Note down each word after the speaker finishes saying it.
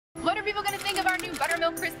people going to think of our new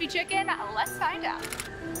buttermilk crispy chicken? Let's find out.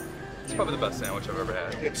 It's probably the best sandwich I've ever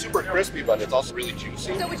had. It's super crispy, but it's also really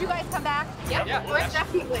juicy. So would you guys come back? Yep. Yeah. Most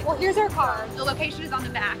definitely. Well, here's our card. The location is on the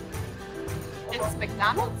back. It's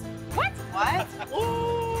McDonald's? What? What?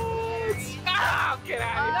 Oh, get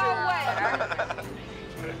out No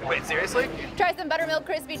way. Wait, seriously? Try some buttermilk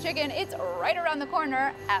crispy chicken. It's right around the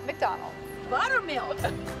corner at McDonald's. Buttermilk.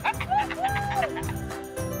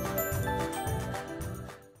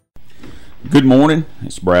 Good morning.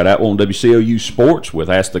 It's Brad Atwell on WCOU Sports with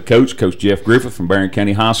Ask the Coach, Coach Jeff Griffith from Barron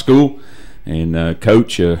County High School. And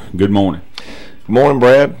Coach, good morning. Good morning,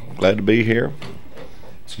 Brad. Glad to be here.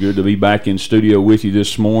 It's good to be back in studio with you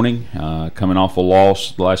this morning, coming off a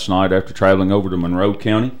loss last night after traveling over to Monroe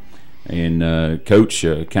County. And Coach,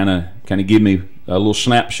 kind of give me a little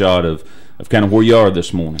snapshot of kind of where you are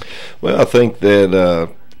this morning. Well, I think that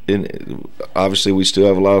obviously we still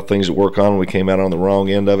have a lot of things to work on. We came out on the wrong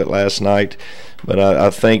end of it last night, but I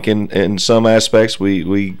think in some aspects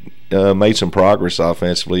we made some progress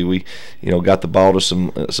offensively. We got the ball to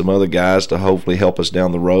some other guys to hopefully help us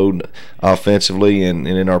down the road offensively and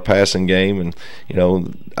in our passing game. And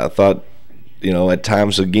I thought at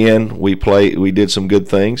times again we did some good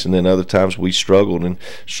things, and then other times we struggled on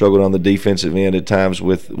the defensive end at times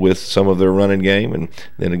with some of their running game, and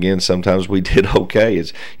then again sometimes we did okay.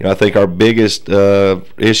 It's I think our biggest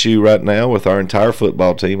issue right now with our entire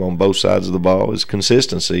football team on both sides of the ball is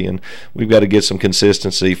consistency, and we've got to get some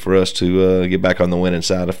consistency for us to get back on the winning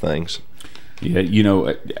side of things.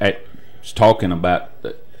 Yeah, talking about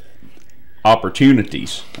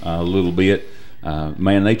opportunities a little bit.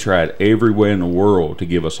 Man, they tried everywhere in the world to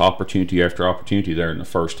give us opportunity after opportunity there in the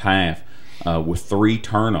first half with 3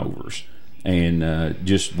 turnovers. And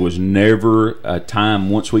just was never a time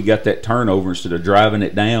once we got that turnover, instead of driving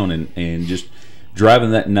it down and just driving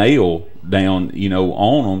that nail down,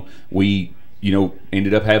 on them, we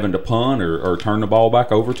ended up having to punt or turn the ball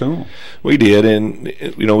back over to them. We did, and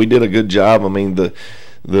we did a good job. I mean,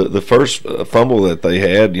 the first fumble that they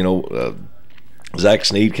had, Zach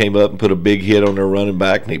Sneed came up and put a big hit on their running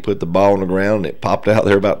back, and he put the ball on the ground, and it popped out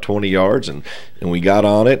there about 20 yards, and we got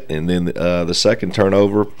on it. And then the second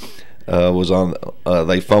turnover was on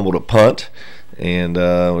they fumbled a punt, and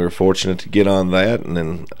we were fortunate to get on that. And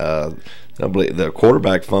then I believe the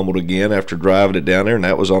quarterback fumbled again after driving it down there, and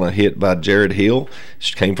that was on a hit by Jared Hill.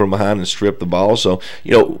 She came from behind and stripped the ball. So,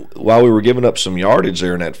 while we were giving up some yardage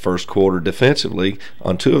there in that first quarter defensively,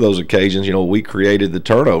 on 2 of those occasions, we created the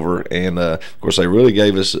turnover. And, of course, they really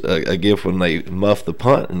gave us a gift when they muffed the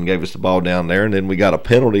punt and gave us the ball down there. And then we got a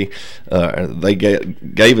penalty. They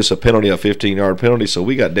gave us a penalty, a 15-yard penalty, so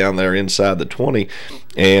we got down there inside the 20.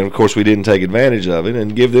 And, of course, we didn't take advantage of it,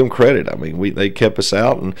 and give them credit. I mean, they kept us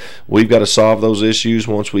out, and we've got to solve those issues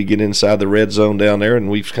once we get inside the red zone down there, and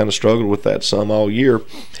we've kind of struggled with that some all year.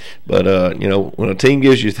 But, when a team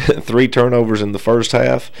gives you 3 turnovers in the first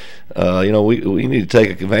half, we need to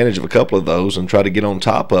take advantage of a couple of those and try to get on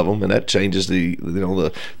top of them, and that changes the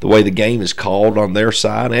way the game is called on their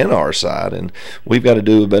side and our side, and we've got to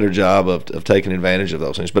do a better job of taking advantage of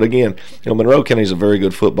those things. But again, Monroe County is a very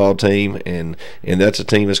good football team, and that's a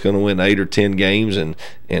team that's going to win 8 or 10 games and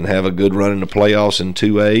have a good run in the playoffs in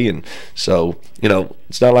 2A, and so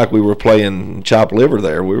it's not like we were playing chopped liver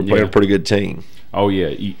there. We were playing a pretty good team. Oh yeah,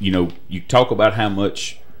 you talk about how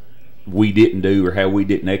much we didn't do or how we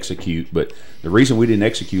didn't execute, but the reason we didn't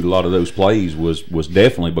execute a lot of those plays was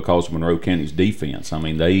definitely because of Monroe County's defense. I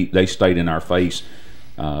mean, they stayed in our face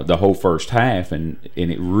the whole first half, and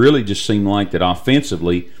it really just seemed like that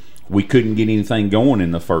offensively we couldn't get anything going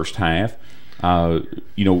in the first half.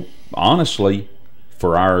 Honestly,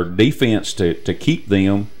 for our defense to keep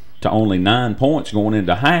them to only 9 points going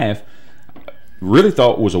into half, really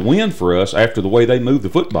thought was a win for us after the way they moved the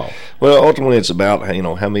football. Well, ultimately it's about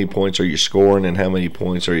how many points are you scoring and how many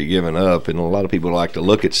points are you giving up, and a lot of people like to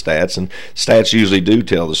look at stats, and stats usually do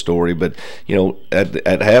tell the story. But at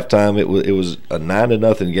halftime it was a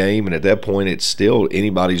 9-0 game, and at that point it's still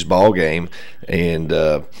anybody's ball game. And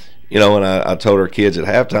and I told our kids at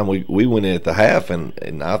halftime, we went in at the half,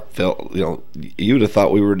 and I felt, you would have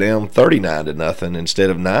thought we were down 39-0 instead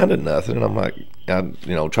of 9-0. And I'm like, I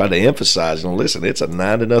tried to emphasize, listen, it's a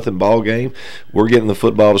 9-0 ball game. We're getting the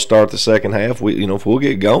football to start the second half. If we'll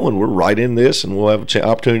get going, we're right in this, and we'll have an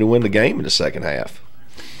opportunity to win the game in the second half.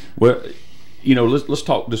 Well, let's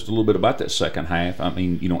talk just a little bit about that second half. I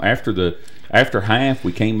mean, after half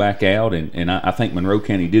we came back out, and I think Monroe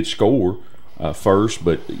County did score first,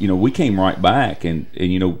 but we came right back, and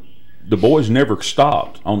the boys never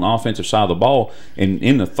stopped on the offensive side of the ball. And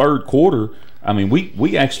in the third quarter, I mean,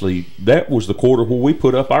 we actually, that was the quarter where we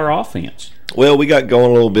put up our offense. Well, we got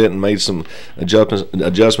going a little bit and made some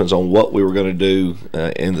adjustments on what we were going to do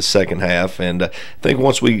in the second half, and I think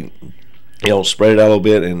once we spread it out a little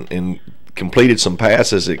bit and completed some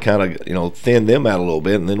passes, it kind of thinned them out a little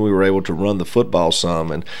bit, and then we were able to run the football some,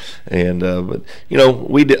 but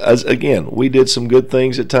we did, we did some good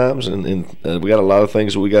things at times, and we got a lot of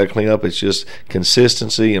things that we got to clean up. It's just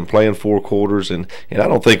consistency and playing 4 quarters, and I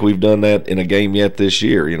don't think we've done that in a game yet this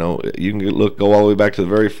year. You can go all the way back to the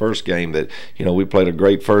very first game that we played a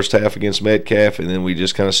great first half against Metcalf, and then we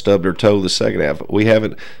just kind of stubbed our toe the second half. We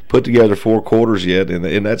haven't put together 4 quarters yet,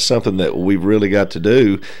 and that's something that we've really got to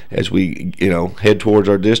do as we head towards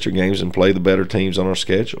our district games and play the better teams on our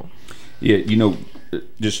schedule. Yeah,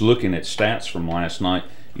 just looking at stats from last night,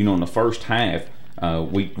 in the first half,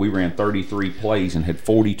 we ran 33 plays and had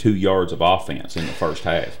 42 yards of offense in the first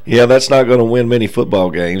half. Yeah, that's not going to win many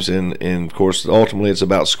football games, and of course, ultimately, it's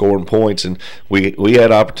about scoring points. And we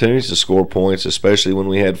had opportunities to score points, especially when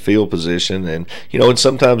we had field position. And and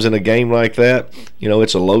sometimes in a game like that,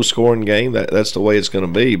 it's a low-scoring game. That's the way it's going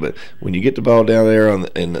to be. But when you get the ball down there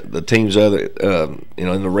in the team's other,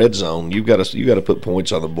 in the red zone, you got to put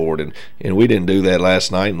points on the board. And we didn't do that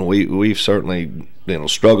last night, and we've certainly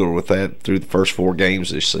struggled with that through the first 4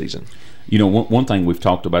 games this season. One thing we've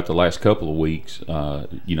talked about the last couple of weeks,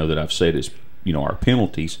 that I've said is, our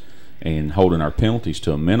penalties and holding our penalties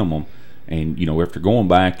to a minimum. And, after going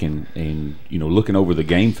back and looking over the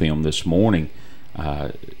game film this morning,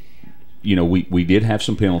 we did have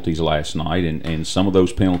some penalties last night, and some of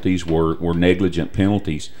those penalties were negligent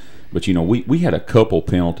penalties. But, we had a couple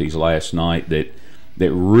penalties last night that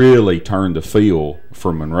really turned the feel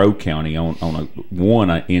for Monroe County on one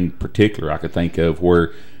in particular I could think of, where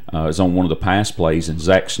it was on one of the pass plays, and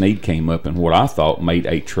Zach Sneed came up and what I thought made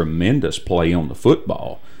a tremendous play on the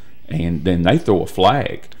football, and then they throw a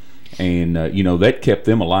flag, and that kept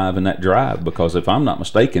them alive in that drive, because if I'm not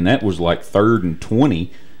mistaken, that was like 3rd and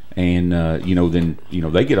 20. And then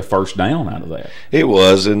they get a first down out of that. It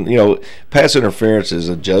was, and pass interference is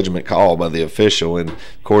a judgment call by the official, and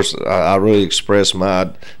of course I really expressed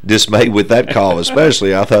my dismay with that call.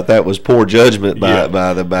 Especially, I thought that was poor judgment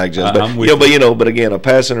by the back judge. But again, a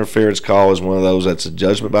pass interference call is one of those that's a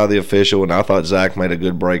judgment by the official, and I thought Zach made a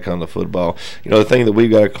good break on the football. The thing that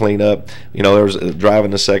we've got to clean up. There was a drive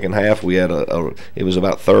in the second half. We had it was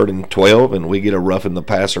about 3rd and 12, and we get a roughing the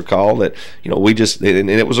passer call that we just and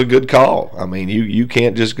it was a good call. I mean, you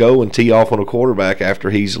can't just go and tee off on a quarterback after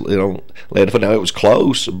he's led a foot. Now, it was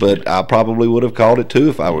close, but I probably would have called it too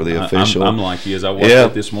if I were the official. I'm like you. As I watched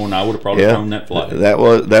it this morning, I would have probably thrown that flag. That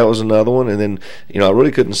was another one, and then I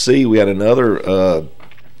really couldn't see. We had another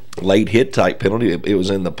late hit type penalty. It was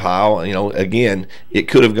in the pile. Again, it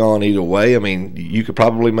could have gone either way. I mean, you could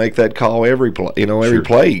probably make that call every play. Every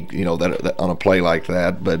play. That on a play like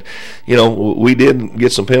that. But we did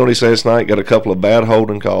get some penalties last night. Got a couple of bad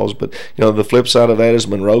holding calls. But the flip side of that is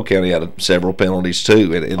Monroe County had several penalties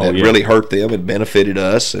too, and that really hurt them and benefited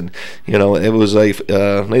us. And it was need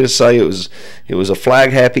to say it was a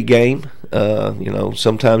flag happy game.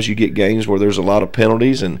 Sometimes you get games where there's a lot of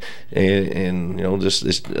penalties, and just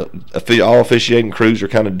this. All officiating crews are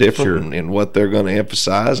kind of different in what they're going to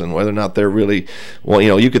emphasize and whether or not they're really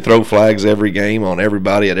you could throw flags every game on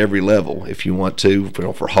everybody at every level if you want to,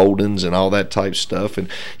 for holdings and all that type stuff. And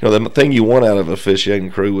the thing you want out of an officiating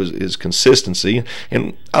crew is consistency.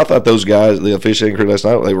 And I thought those guys, the officiating crew last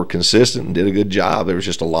night, they were consistent and did a good job. There was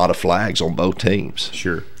just a lot of flags on both teams.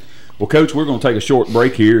 Sure. Well, Coach, we're going to take a short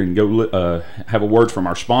break here and go have a word from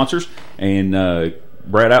our sponsors. And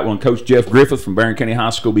Brad Outlaw and Coach Jeff Griffith from Barron County High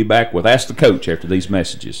School will be back with Ask the Coach after these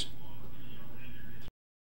messages.